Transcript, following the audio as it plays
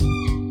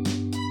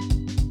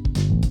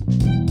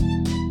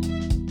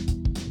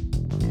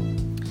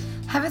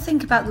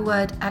think about the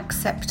word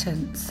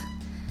acceptance.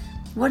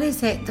 What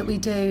is it that we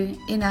do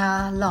in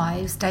our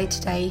lives day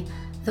to day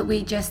that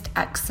we just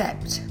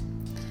accept?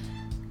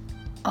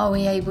 Are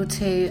we able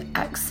to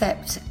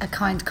accept a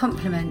kind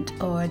compliment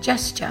or a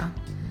gesture?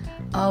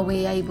 Are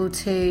we able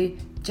to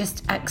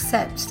just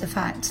accept the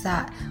fact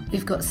that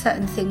we've got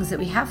certain things that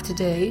we have to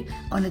do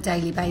on a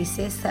daily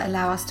basis that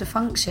allow us to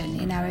function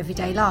in our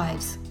everyday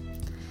lives?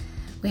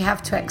 We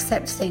have to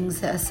accept things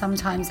that are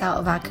sometimes out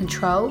of our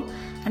control,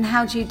 and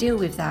how do you deal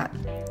with that?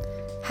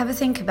 Have a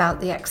think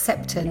about the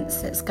acceptance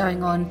that's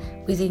going on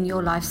within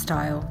your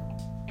lifestyle.